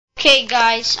Okay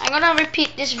guys, I'm gonna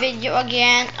repeat this video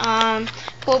again.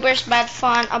 Pooh Bear's Bad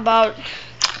Fun about...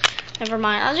 Never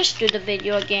mind, I'll just do the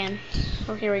video again.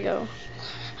 So here we go.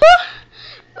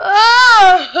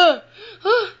 Mr.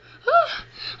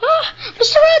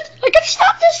 Red, I gotta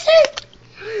stop this thing!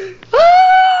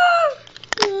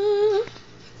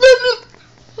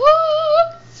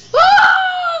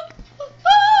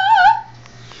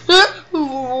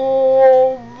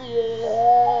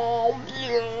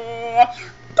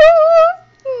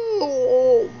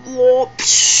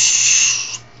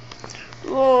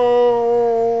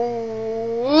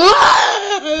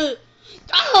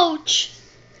 Ouch!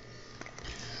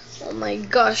 Oh my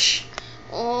gosh.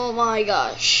 Oh my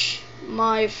gosh.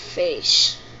 My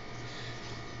face.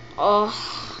 Oh.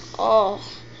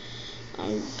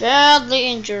 I'm badly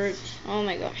injured. Oh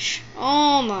my gosh.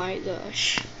 Oh my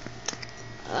gosh.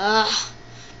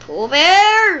 Pooh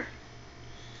Bear!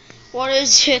 What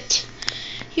is it?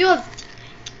 You have...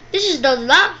 This is the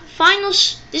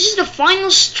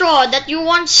final straw that you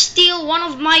want to steal one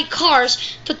of my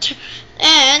cars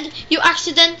and you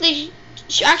accidentally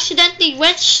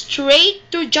went straight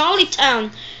to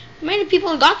Jollytown. Many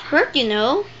people got hurt, you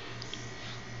know.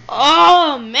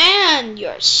 Oh man,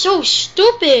 you're so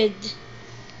stupid.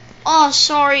 Oh,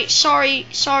 sorry,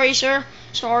 sir.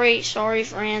 Sorry,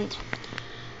 friend.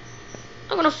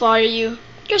 I'm gonna fire you.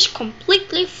 Just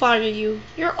completely fire you.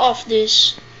 You're off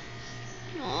this.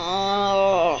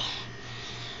 Oh.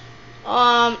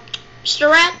 Mr.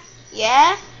 Rat?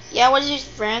 Yeah? Yeah, what is it,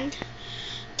 friend?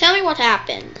 Tell me what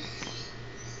happened.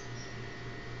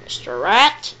 Mr.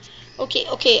 Rat? Okay.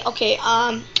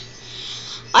 I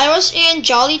was in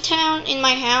Jollytown in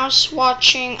my house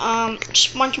watching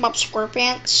SpongeBob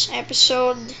SquarePants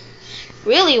episode.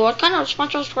 Really? What kind of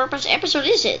SpongeBob SquarePants episode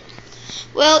is it?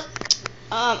 Well,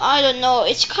 I don't know.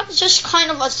 It's just kind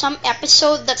of some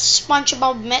episode that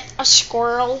SpongeBob met a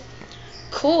squirrel.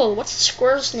 Cool. What's the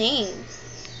squirrel's name?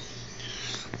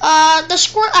 The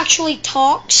squirrel actually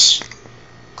talks.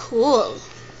 Cool.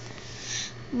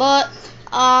 But,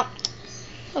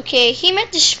 okay, he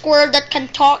met the squirrel that can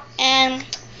talk and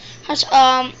has,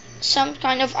 some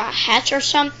kind of a hatch or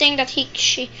something that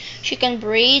she can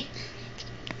breathe.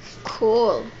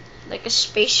 Cool. Like a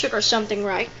spacesuit or something,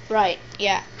 right? Right,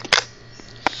 yeah.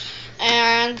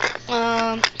 And,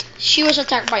 she was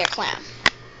attacked by a clam.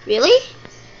 Really?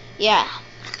 Yeah.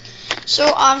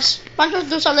 So, SpongeBob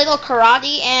does a little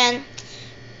karate and,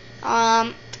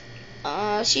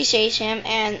 she saves him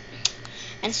and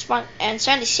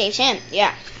Sandy saves him.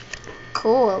 Yeah.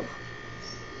 Cool.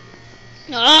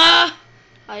 I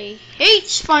hate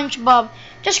SpongeBob.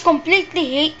 Just completely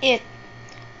hate it.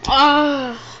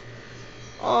 Oh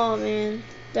man.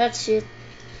 That's it.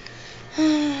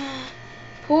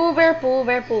 Pooh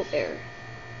Bear.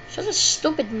 Such a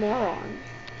stupid moron.